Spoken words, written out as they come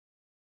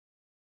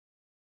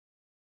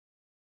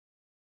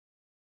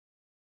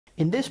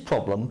in this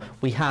problem,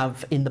 we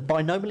have in the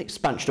binomial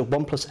expansion of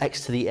 1 plus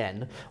x to the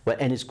n,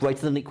 where n is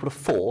greater than or equal to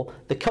 4,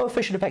 the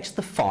coefficient of x to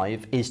the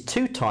 5 is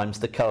 2 times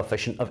the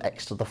coefficient of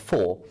x to the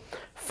 4.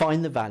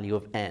 Find the value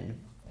of n.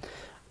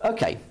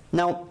 Okay,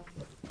 now,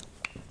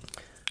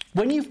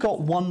 when you've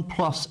got 1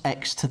 plus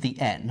x to the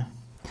n,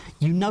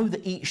 you know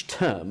that each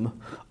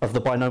term of the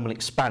binomial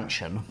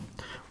expansion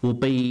will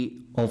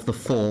be of the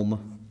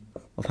form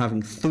of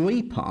having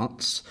 3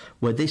 parts,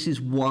 where this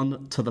is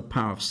 1 to the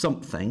power of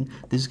something,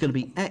 this is going to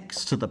be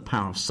x to the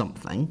power of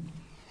something,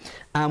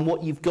 and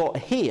what you've got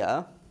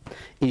here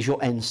is your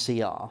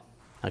nCr,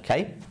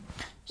 okay?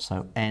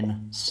 So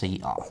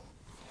nCr.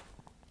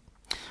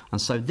 And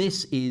so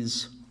this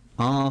is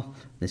r,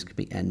 this could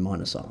be n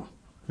minus r,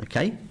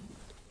 okay?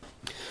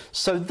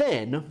 So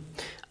then,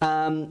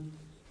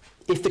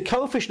 if the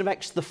coefficient of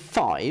x to the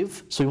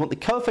 5, so we want the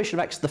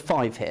coefficient of x to the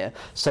 5 here,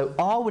 so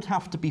r would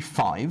have to be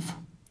 5,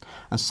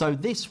 and so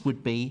this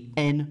would be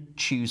n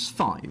choose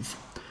 5.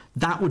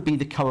 That would be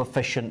the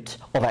coefficient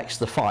of x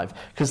to the 5,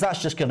 because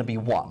that's just going to be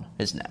 1,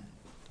 isn't it?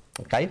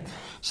 Okay,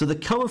 so the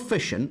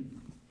coefficient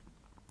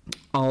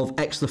of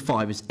x to the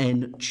 5 is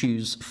n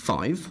choose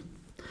 5,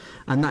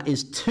 and that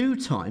is 2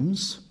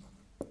 times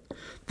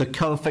the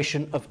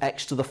coefficient of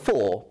x to the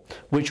 4,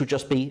 which would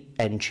just be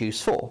n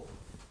choose 4.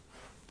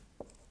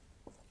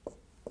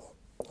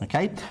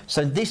 Okay,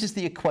 so this is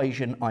the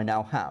equation I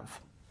now have.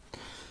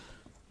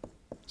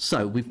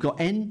 So we've got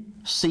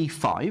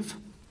nc5,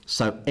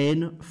 so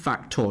n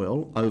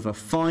factorial over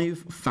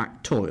 5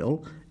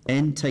 factorial,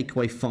 n take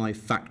away 5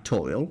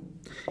 factorial,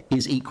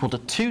 is equal to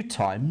 2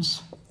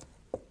 times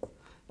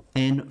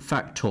n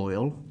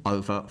factorial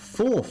over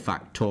 4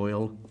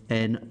 factorial,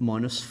 n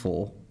minus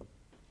 4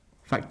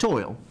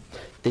 factorial.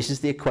 This is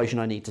the equation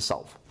I need to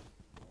solve.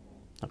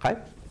 Okay?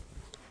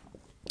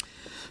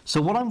 So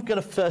what I'm going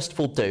to first of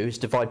all do is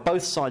divide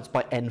both sides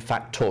by n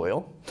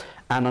factorial,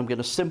 and I'm going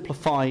to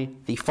simplify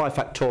the 5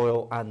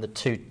 factorial and the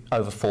 2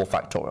 over 4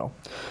 factorial.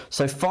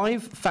 So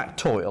 5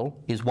 factorial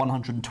is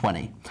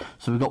 120.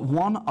 So we've got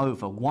 1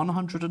 over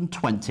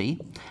 120,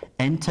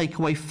 n take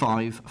away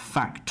 5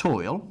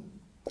 factorial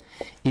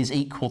is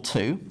equal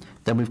to,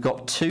 then we've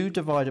got 2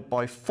 divided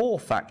by 4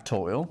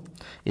 factorial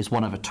is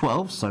 1 over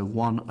 12, so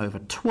 1 over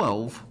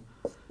 12,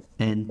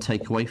 n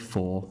take away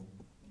 4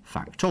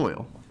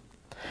 factorial.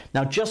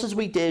 Now, just as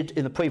we did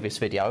in the previous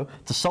video,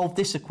 to solve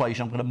this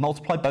equation, I'm going to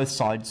multiply both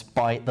sides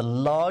by the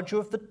larger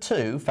of the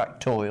 2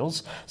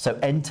 factorials, so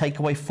n take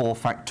away 4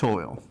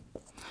 factorial.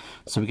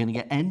 So we're going to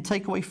get n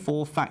take away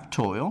 4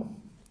 factorial,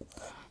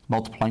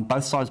 multiplying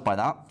both sides by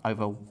that,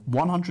 over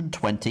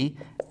 120,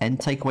 n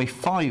take away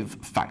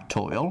 5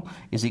 factorial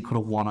is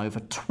equal to 1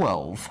 over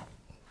 12.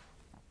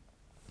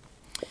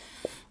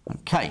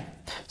 Okay,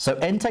 so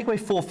n take away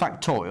 4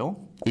 factorial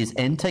is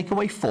n take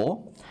away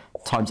 4,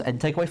 times n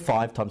take away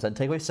 5 times n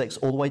take away 6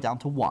 all the way down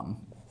to 1.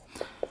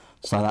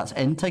 So that's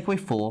n take away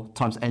 4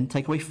 times n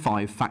take away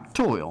 5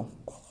 factorial.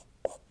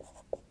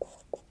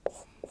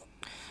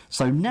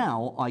 So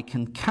now I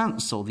can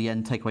cancel the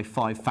n take away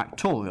 5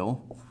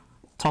 factorial,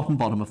 top and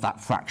bottom of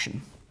that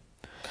fraction.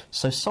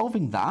 So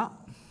solving that,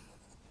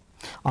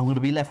 I'm going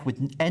to be left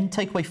with n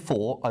take away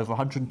 4 over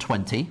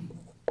 120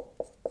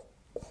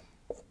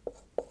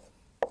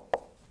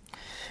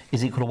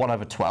 is equal to 1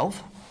 over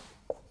 12.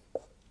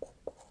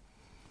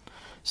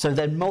 So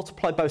then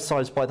multiply both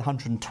sides by the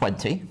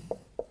 120.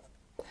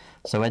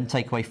 So n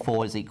take away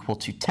 4 is equal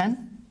to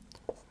 10.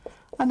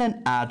 And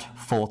then add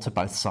 4 to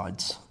both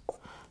sides.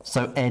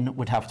 So n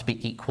would have to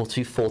be equal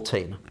to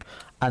 14.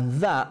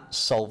 And that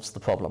solves the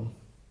problem.